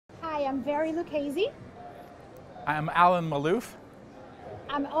am Veri Lucchesi. I'm Allan Malouf.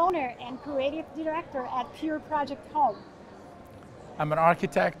 I'm owner and creative director at Pure Project Home. I'm an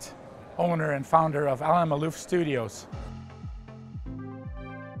architect, owner, and founder of Allan Malouf Studios.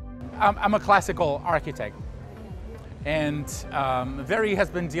 I'm a classical architect, and Veri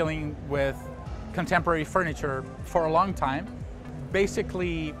has been dealing with contemporary furniture for a long time.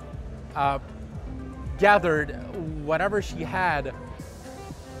 Basically, gathered whatever she had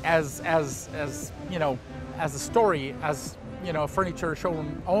as you know, as a story, as you know, a furniture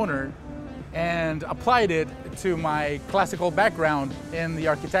showroom owner, and applied it to my classical background in the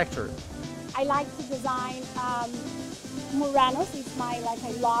architecture. I like to design muranos. It's I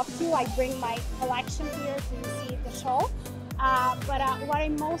love to. I bring my collection here to see the show. But what I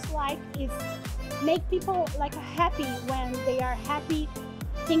most like is make people happy when they are happy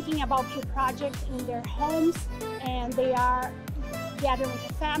thinking about your project in their homes, and they are gathering with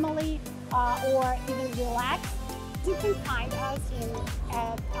the family or even relax. You can find us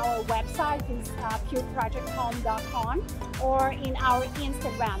at our website, is pureprojecthome.com, or in our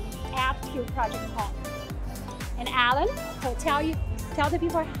Instagram at pureprojecthome. And Allan, so tell the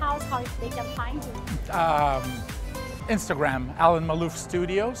people how they can find you. Instagram, Allan Malouf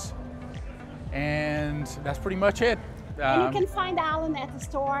Studios, and that's pretty much it. And you can find Allan at the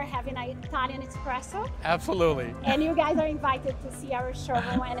store having an Italian espresso. Absolutely. And you guys are invited to see our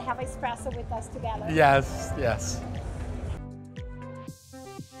showroom and have espresso with us together. Yes, yes.